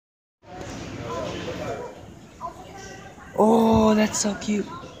Oh, that's so cute.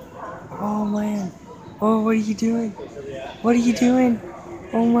 Oh man. Oh, what are you doing? What are you doing?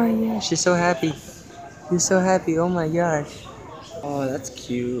 Oh my gosh, she's so happy. You're so happy. Oh my gosh. Oh, that's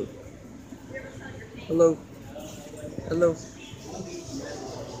cute. Hello. Hello.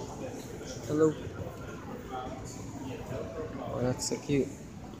 Hello. Oh, that's so cute.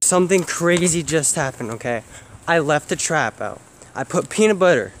 Something crazy just happened, okay? I left the trap out. I put peanut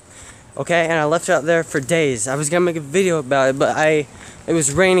butter, okay? And I left it out there for days. I was gonna make a video about it, but it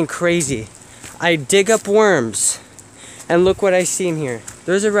was raining crazy. I dig up worms, and look what I see in here.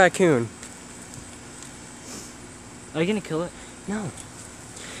 There's a raccoon. Are you gonna kill it? No.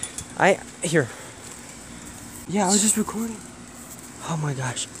 Here. Yeah, I was just recording. Oh my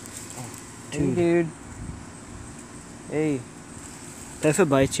gosh. Hey, dude. Hey. If it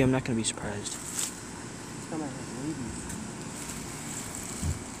bites you, I'm not gonna be surprised.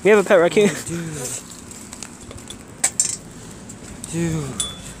 We have a pet raccoon. Oh, dude.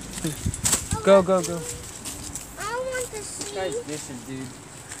 Go, go, go. I want to see. This guy's vicious, dude.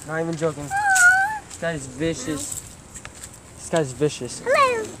 Not even joking. This guy's vicious. This guy's vicious.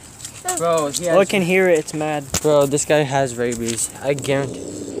 Hello. Bro, he has... Oh, I can hear it. It's mad. Bro, this guy has rabies. I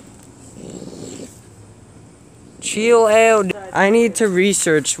guarantee. Chill out. I need to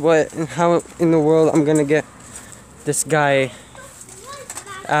research what and how in the world I'm gonna get this guy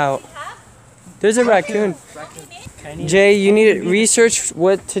out. There's a raccoon. Jay, you need to research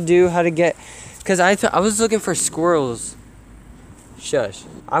what to do, how to get, because I was looking for squirrels. Shush.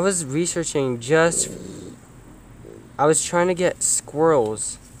 I was researching I was trying to get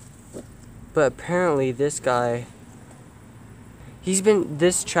squirrels, but apparently this guy,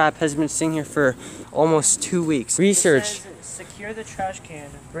 this trap has been sitting here for almost 2 weeks. Research. It says, secure the trash can.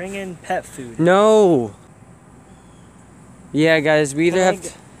 Bring in pet food. No. Yeah, guys, we either have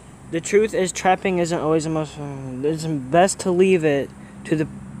to... The truth is, trapping isn't always the most... it's best to leave it to the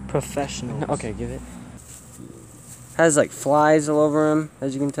professionals. Okay, give it. Has like flies all over him,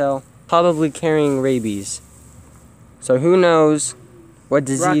 as you can tell. Probably carrying rabies. So who knows what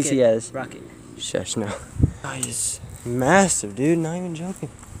disease he has. Rocket. Shush, no. Oh, he's massive, dude. Not even joking.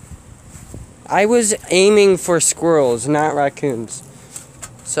 I was aiming for squirrels, not raccoons.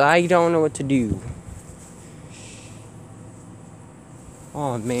 So I don't know what to do.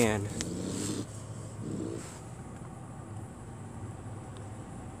 Oh, man.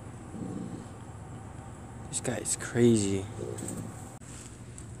 This guy is crazy.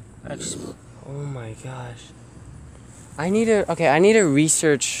 Oh my gosh. I need to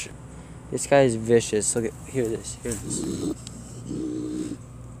research. This guy is vicious. Look at, hear this.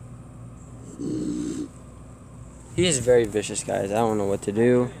 He is very vicious, guys. I don't know what to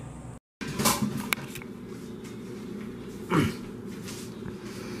do.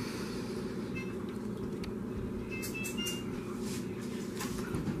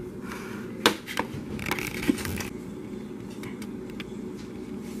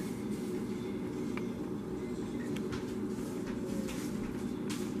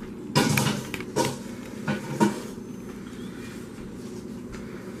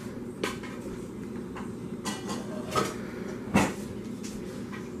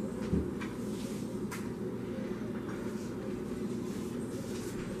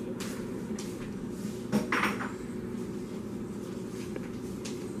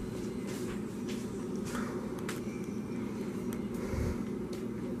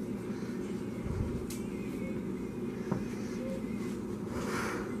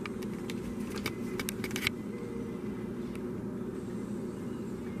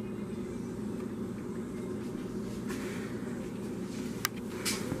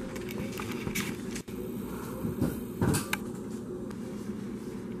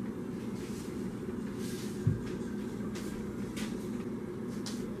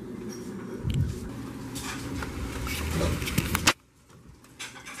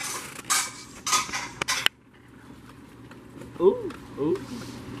 Ooh.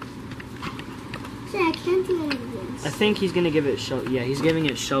 I can't do this. I think he's gonna give it shelter. Yeah, he's giving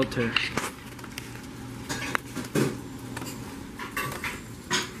it shelter.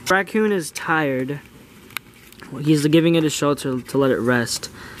 Raccoon is tired. He's giving it a shelter to let it rest.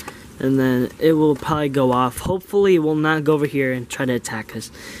 And then it will probably go off. Hopefully it will not go over here and try to attack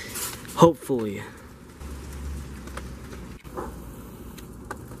us. Hopefully.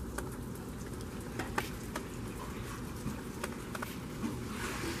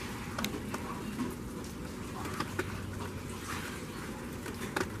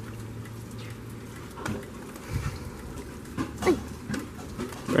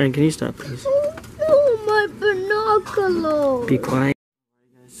 Brian, can you stop, please? Oh, my binoculars. Be quiet.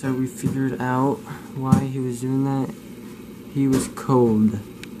 So we figured out why he was doing that. He was cold.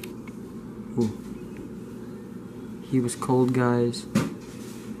 Ooh. He was cold, guys.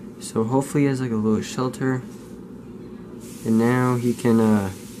 So hopefully he has like a little shelter. And now he can,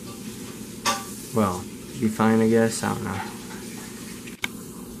 well, be fine, I guess. I don't know.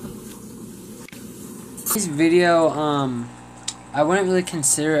 This video, I wouldn't really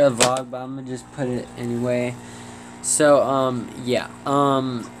consider it a vlog, but I'm gonna just put it anyway. So, yeah.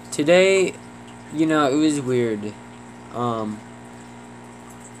 Today, you know, it was weird.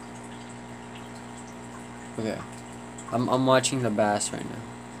 Okay. I'm watching the bass right now.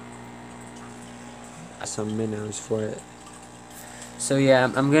 Some minnows for it. So yeah,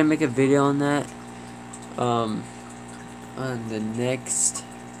 I'm gonna make a video on that. On the next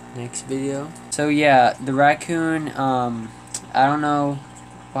video. So yeah, the raccoon. I don't know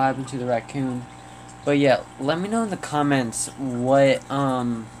what happened to the raccoon, but yeah, let me know in the comments what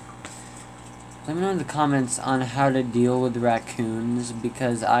Let me know in the comments on how to deal with raccoons,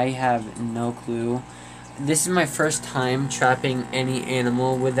 because I have no clue. This is my first time trapping any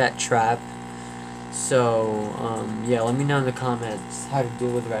animal with that trap. So, yeah, let me know in the comments how to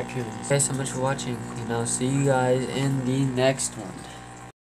deal with raccoons. Thanks so much for watching, and I'll see you guys in the next one.